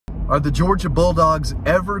Are the Georgia Bulldogs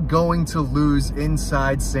ever going to lose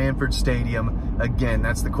inside Sanford Stadium again?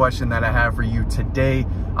 That's the question that I have for you today.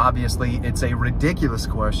 Obviously, it's a ridiculous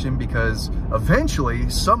question because eventually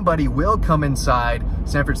somebody will come inside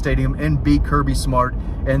Sanford Stadium and beat Kirby Smart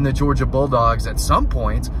and the Georgia Bulldogs at some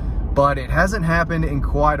point, but it hasn't happened in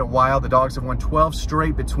quite a while. The Dogs have won 12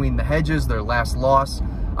 straight between the hedges. Their last loss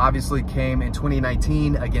obviously came in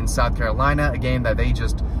 2019 against South Carolina, a game that they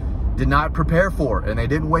just did not prepare for and they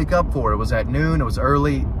didn't wake up for. It was at noon, it was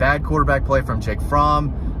early, bad quarterback play from Jake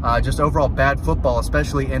Fromm, just overall bad football,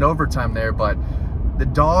 especially in overtime there. But the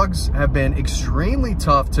Dogs have been extremely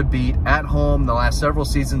tough to beat at home the last several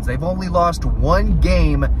seasons. They've only lost one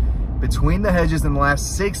game between the hedges in the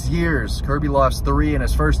last 6 years. Kirby lost 3 in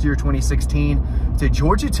his first year, 2016, to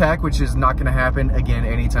Georgia Tech, which is not going to happen again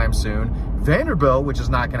anytime soon. Vanderbilt, which is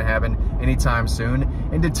not going to happen anytime soon.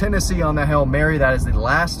 And to Tennessee on the Hail Mary. That is the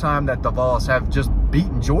last time that the Vols have just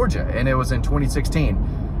beaten Georgia, and it was in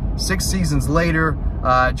 2016. 6 seasons later,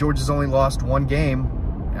 Georgia's only lost one game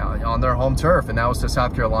on their home turf, and that was to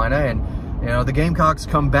South Carolina. And you know, the Gamecocks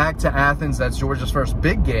come back to Athens. That's Georgia's first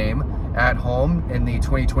big game at home in the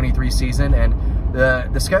 2023 season. And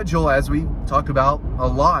the schedule, as we talked about a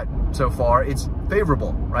lot so far, it's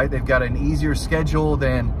favorable, right? They've got an easier schedule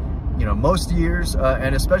than, you know, most years,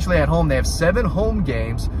 and especially at home. They have 7 home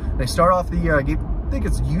games. They start off the year, I think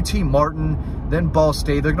it's UT Martin, then Ball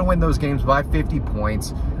State. They're going to win those games by 50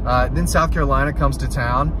 points. Then South Carolina comes to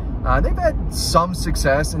town. They've had some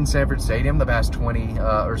success in Sanford Stadium the past 20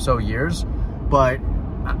 or so years, but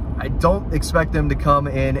I don't expect them to come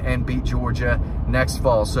in and beat Georgia next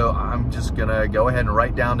fall. So I'm just going to go ahead and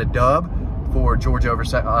write down the dub for Georgia over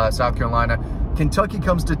South Carolina. Kentucky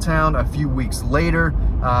comes to town a few weeks later.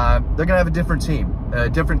 They're going to have a different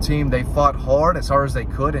team. They fought hard as they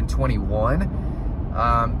could in 21.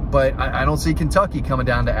 But I don't see Kentucky coming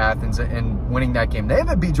down to Athens and winning that game. They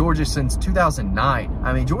haven't beat Georgia since 2009.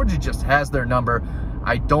 I mean, Georgia just has their number.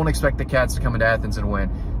 I don't expect the Cats to come into Athens and win.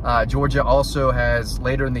 Georgia also has,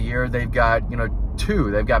 later in the year, they've got, you know, 2.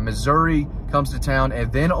 They've got Missouri comes to town,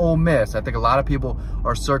 and then Ole Miss. I think a lot of people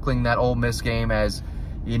are circling that Ole Miss game as,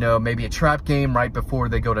 you know, maybe a trap game right before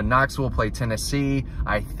they go to Knoxville, play Tennessee.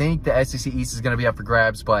 I think the SEC East is going to be up for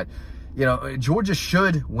grabs, but, you know, Georgia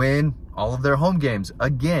should win all of their home games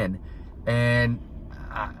again. And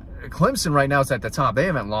Clemson right now is at the top. They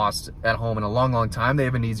haven't lost at home in a long, long time. They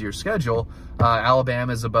have an easier schedule.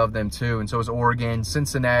 Alabama is above them too, and so is Oregon,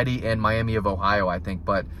 Cincinnati, and Miami of Ohio, I think.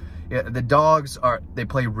 But yeah, the Dogs they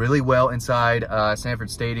play really well inside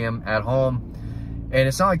Sanford Stadium at home. And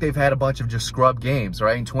it's not like they've had a bunch of just scrub games,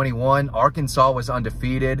 right? In 21, Arkansas was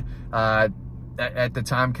undefeated at the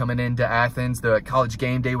time coming into Athens. The College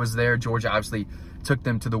Game Day was there. Georgia obviously took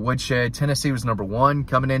them to the woodshed. Tennessee was #1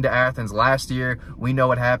 coming into Athens last year. We know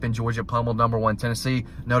what happened. Georgia pummeled #1 Tennessee.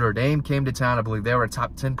 Notre Dame came to town. I believe they were a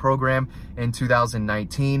top 10 program in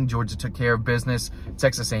 2019. Georgia took care of business.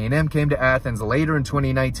 Texas A&M came to Athens later in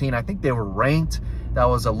 2019. I think they were ranked. That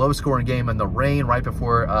was a low-scoring game in the rain right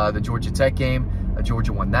before the Georgia Tech game.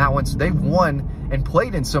 Georgia won that one. So they've won and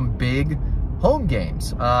played in some big home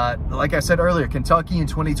games. Like I said earlier, Kentucky in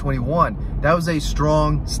 2021, that was a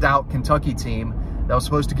strong, stout Kentucky team that was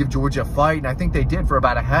supposed to give Georgia a fight, and I think they did for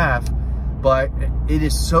about a half. But it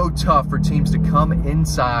is so tough for teams to come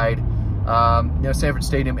inside you know, Sanford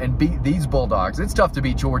Stadium and beat these Bulldogs. It's tough to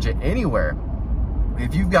beat Georgia anywhere.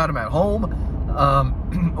 If you've got them at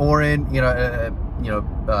home or in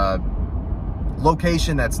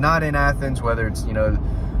location that's not in Athens, whether it's, you know,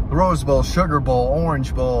 the Rose Bowl, Sugar Bowl,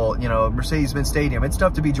 Orange Bowl, you know, Mercedes-Benz Stadium, it's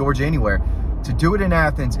tough to beat Georgia anywhere. To do it in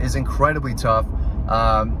Athens is incredibly tough.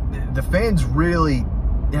 The fans really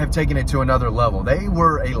have taken it to another level. They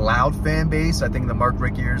were a loud fan base, I think, the Mark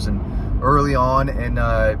Richt years and early on in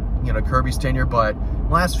you know, Kirby's tenure, but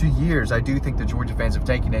the last few years, I do think the Georgia fans have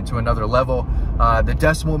taken it to another level. The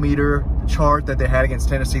decimal meter chart that they had against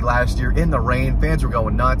Tennessee last year in the rain, fans were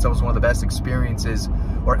going nuts. That was one of the best experiences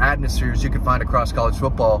or atmospheres you could find across college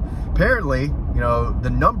football. Apparently, you know,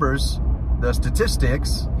 the numbers, the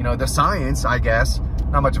statistics, you know, the science, I guess,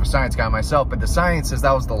 not much of a science guy myself, but the science says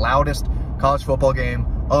that was the loudest college football game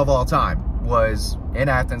of all time, was in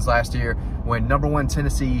Athens last year when #1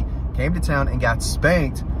 Tennessee came to town and got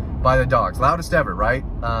spanked by the Dogs. Loudest ever, right?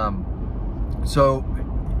 So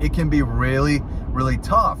it can be really, really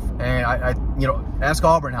tough. And you know, ask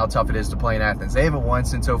Auburn how tough it is to play in Athens. They haven't won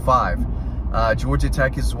since 05. Georgia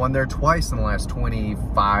Tech has won there twice in the last 20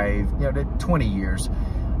 years.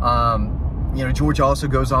 You know, Georgia also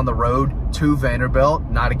goes on the road to Vanderbilt.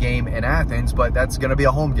 Not a game in Athens, but that's going to be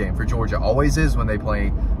a home game for Georgia. Always is when they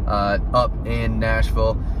play up in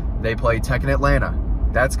Nashville. They play Tech in Atlanta.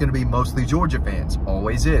 that's going to be mostly Georgia fans.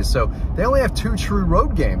 Always is. So they only have 2 true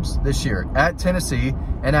road games this year, at Tennessee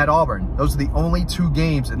and at Auburn. Those are the only 2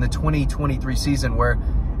 games in the 2023 season where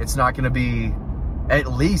it's not going to be at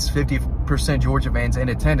least 50% Georgia fans in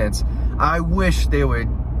attendance. I wish they would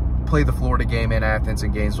play the Florida game in Athens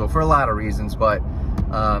and Gainesville for a lot of reasons, but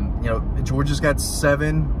you know, Georgia's got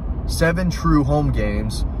seven true home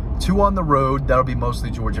games, 2 on the road. That'll be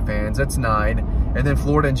mostly Georgia fans. That's 9. And then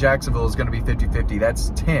Florida and Jacksonville is going to be 50-50.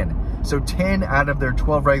 That's 10. So 10 out of their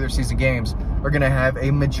 12 regular season games are going to have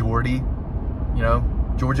a majority, you know,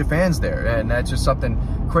 Georgia fans there. And that's just something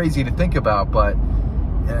crazy to think about. But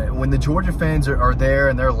when the Georgia fans are there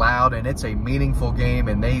and they're loud and it's a meaningful game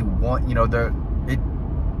and they want, you know,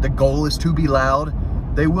 the goal is to be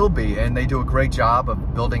loud, they will be. And they do a great job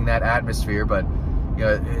of building that atmosphere. But, you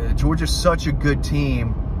know, Georgia's such a good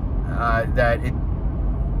team that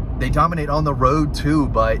they dominate on the road too,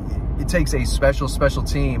 but it takes a special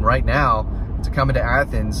team right now to come into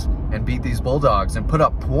Athens and beat these Bulldogs and put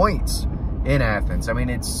up points in Athens. I mean,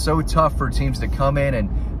 it's so tough for teams to come in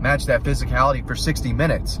and match that physicality for 60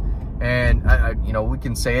 minutes. And, you know, we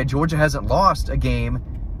can say it, Georgia hasn't lost a game,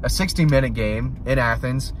 a 60-minute game in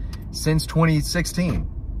Athens since 2016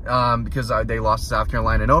 because they lost to South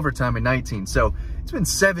Carolina in overtime in 19. So it's been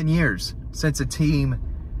 7 years since a team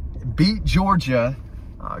beat Georgia.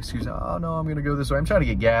 Excuse me. Oh, no, I'm going to go this way. I'm trying to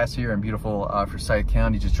get gas here in beautiful Forsyth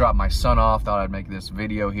County. Just dropped my son off. Thought I'd make this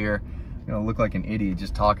video here. You know, look like an idiot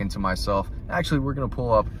just talking to myself. Actually, we're going to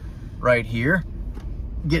pull up right here,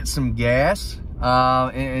 get some gas,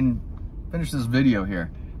 and finish this video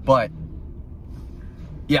here. But,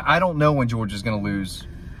 yeah, I don't know when Georgia's going to lose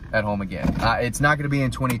at home again. It's not going to be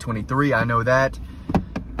in 2023. I know that.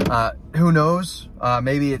 Who knows?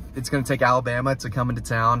 Maybe it's going to take Alabama to come into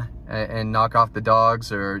town and knock off the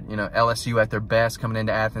Dogs, or, you know, LSU at their best coming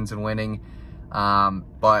into Athens and winning.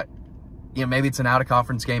 But, you know, maybe it's an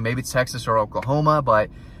out-of-conference game. Maybe it's Texas or Oklahoma. But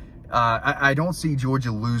I don't see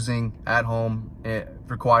Georgia losing at home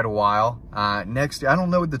for quite a while. Next, I don't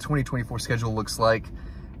know what the 2024 schedule looks like.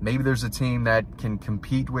 Maybe there's a team that can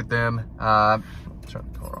compete with them. Turn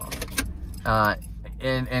the car off.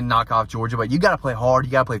 And knock off Georgia. But you got to play hard.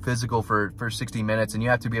 You got to play physical for 60 minutes. And you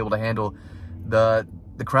have to be able to handle the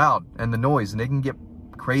crowd and the noise. And they can get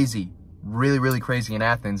crazy, really crazy in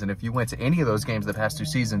Athens. And if you went to any of those games the past 2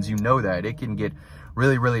 seasons, you know that it can get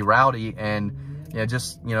really rowdy. And, you know,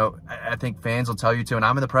 just, you know, I think fans will tell you to. And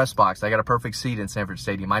I'm in the press box. I got a perfect seat in Sanford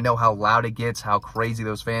Stadium. I know how loud it gets, how crazy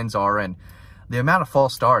those fans are, and the amount of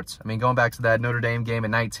false starts. I mean, going back to that Notre Dame game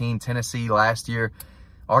in 19, Tennessee last year,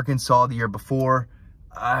 Arkansas the year before,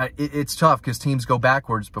 it's tough because teams go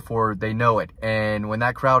backwards before they know it. And when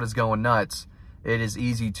that crowd is going nuts, it is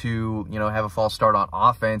easy to, you know, have a false start on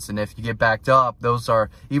offense. And if you get backed up, those are,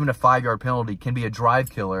 even a 5-yard penalty can be a drive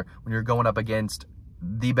killer when you're going up against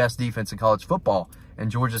the best defense in college football. And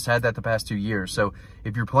Georgia's had that the past 2 years. So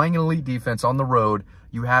if you're playing an elite defense on the road,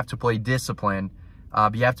 you have to play discipline.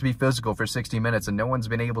 But you have to be physical for 60 minutes. And no one's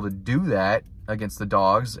been able to do that against the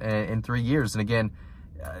Dogs in 3 years. And again,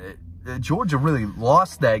 Georgia really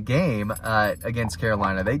lost that game against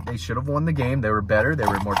Carolina. They should have won the game. They were better. They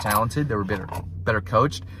were more talented. They were better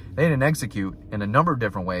coached. They didn't execute in a number of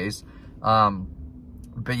different ways.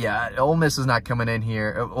 But yeah, Ole Miss is not coming in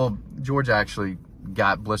here. Well, Georgia actually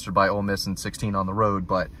got blistered by Ole Miss in 16 on the road,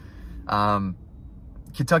 but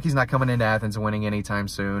Kentucky's not coming into Athens and winning anytime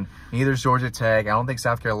soon. Neither is Georgia Tech. I don't think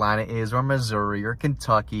South Carolina is, or Missouri, or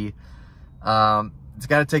Kentucky. It's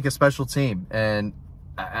got to take a special team, and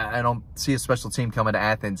I don't see a special team coming to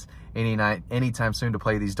Athens anytime soon to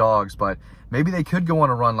play these Dogs. But maybe they could go on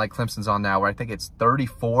a run like Clemson's on now, where I think it's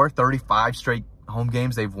 35 straight home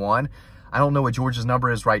games they've won. I don't know what Georgia's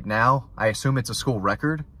number is right now. I assume it's a school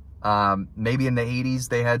record. Maybe in the 80s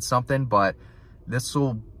they had something, but this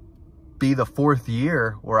will be the 4th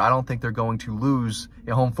year where I don't think they're going to lose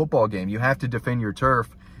a home football game. You have to defend your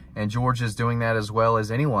turf, and Georgia's doing that as well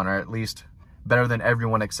as anyone, or at least better than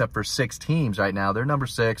everyone except for 6 teams right now. They're number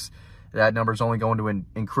 6. That number's only going to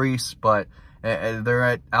increase, but they're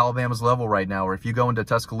at Alabama's level right now, where if you go into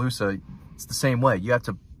Tuscaloosa, it's the same way. You have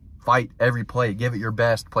to fight every play, give it your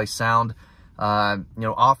best, play sound, you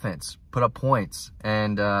know, offense, put up points,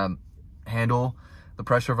 and handle the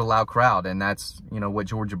pressure of a loud crowd. And that's, you know, what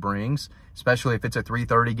Georgia brings, especially if it's a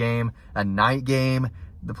 3:30 game, a night game.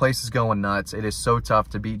 The place is going nuts. It is so tough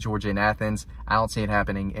to beat Georgia in Athens. I don't see it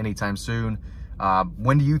happening anytime soon.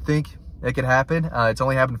 When do you think it could happen? It's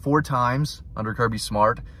only happened 4 times under Kirby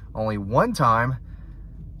Smart. Only 1 time.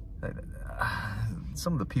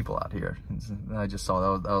 Some of the people out here, I just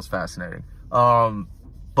saw that was fascinating.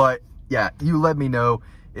 But yeah, you let me know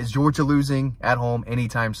Is Georgia losing at home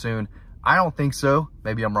anytime soon? I don't think so.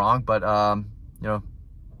 Maybe I'm wrong, but, you know,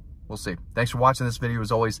 we'll see. Thanks for watching this video.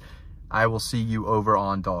 As always, I will see you over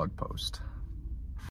on Dog Post.